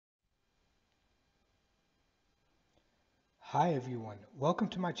Hi everyone, welcome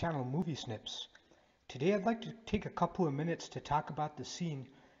to my channel Movie Snips. Today I'd like to take a couple of minutes to talk about the scene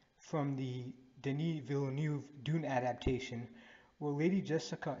from the Denis Villeneuve Dune adaptation where Lady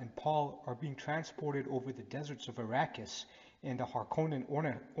Jessica and Paul are being transported over the deserts of Arrakis in the Harkonnen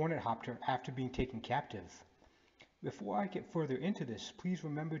ornithopter after being taken captive. Before I get further into this, please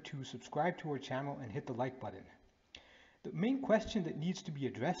remember to subscribe to our channel and hit the like button. The main question that needs to be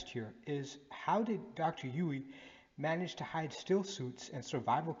addressed here is how did Dr. Yueh managed to hide still suits and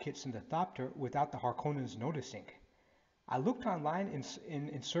survival kits in the thopter without the Harkonnens noticing? I looked online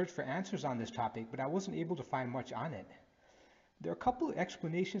in search for answers on this topic, but I wasn't able to find much on it. There are a couple of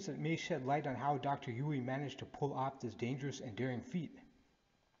explanations that may shed light on how Dr. Yueh managed to pull off this dangerous and daring feat.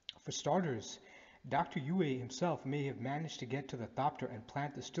 For starters, Dr. Yueh himself may have managed to get to the thopter and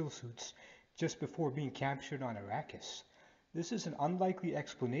plant the still suits just before being captured on Arrakis. This is an unlikely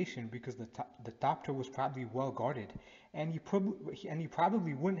explanation because the thopter was probably well guarded and he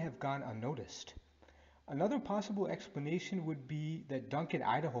probably wouldn't have gone unnoticed. Another possible explanation would be that Duncan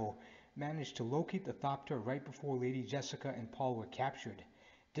Idaho managed to locate the thopter right before Lady Jessica and Paul were captured,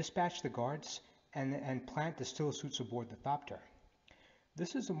 dispatch the guards, and plant the still suits aboard the thopter.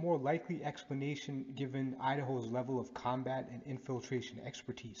 This is a more likely explanation given Idaho's level of combat and infiltration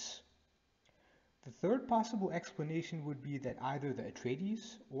expertise. The third possible explanation would be that either the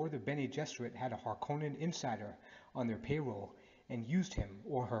Atreides or the Bene Gesserit had a Harkonnen insider on their payroll and used him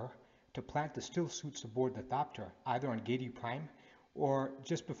or her to plant the still suits aboard the thopter, either on Giedi Prime or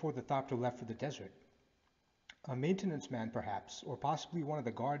just before the thopter left for the desert. A maintenance man perhaps, or possibly one of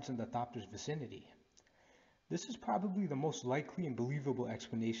the guards in the thopter's vicinity. This is probably the most likely and believable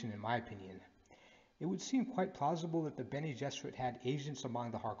explanation in my opinion. It would seem quite plausible that the Bene Gesserit had agents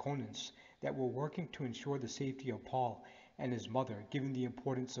among the Harkonnens that were working to ensure the safety of Paul and his mother, given the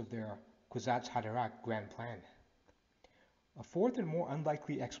importance of their Kwisatz Haderach grand plan. A fourth and more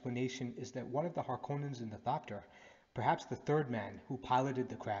unlikely explanation is that one of the Harkonnens in the thopter, perhaps the third man who piloted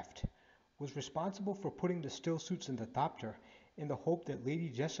the craft, was responsible for putting the still suits in the thopter in the hope that Lady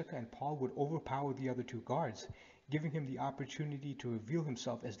Jessica and Paul would overpower the other two guards, giving him the opportunity to reveal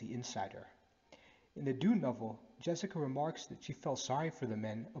himself as the insider. In the Dune novel, Jessica remarks that she felt sorry for the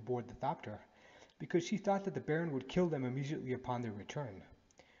men aboard the thopter because she thought that the Baron would kill them immediately upon their return.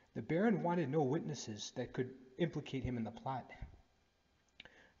 The Baron wanted no witnesses that could implicate him in the plot.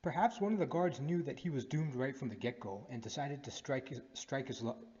 Perhaps one of the guards knew that he was doomed right from the get-go and decided to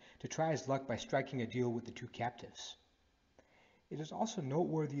try his luck by striking a deal with the two captives. It is also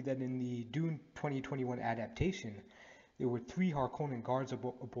noteworthy that in the Dune 2021 adaptation, there were 3 Harkonnen guards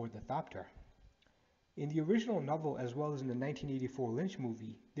aboard the thopter. In the original novel, as well as in the 1984 Lynch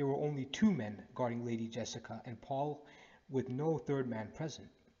movie, there were only 2 men guarding Lady Jessica and Paul, with no third man present.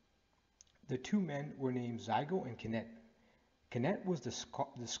 The 2 men were named Zygo and Kinnett. Kinnett was the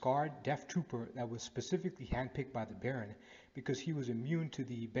scarred, deaf trooper that was specifically handpicked by the Baron because he was immune to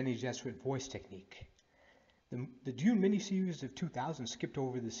the Bene Gesserit voice technique. The Dune miniseries of 2000 skipped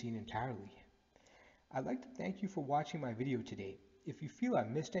over the scene entirely. I'd like to thank you for watching my video today. If you feel I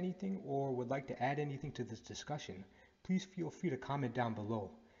missed anything or would like to add anything to this discussion, please feel free to comment down below.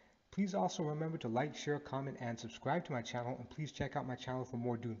 Please also remember to like, share, comment, and subscribe to my channel, and please check out my channel for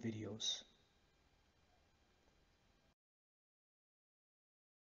more Dune videos.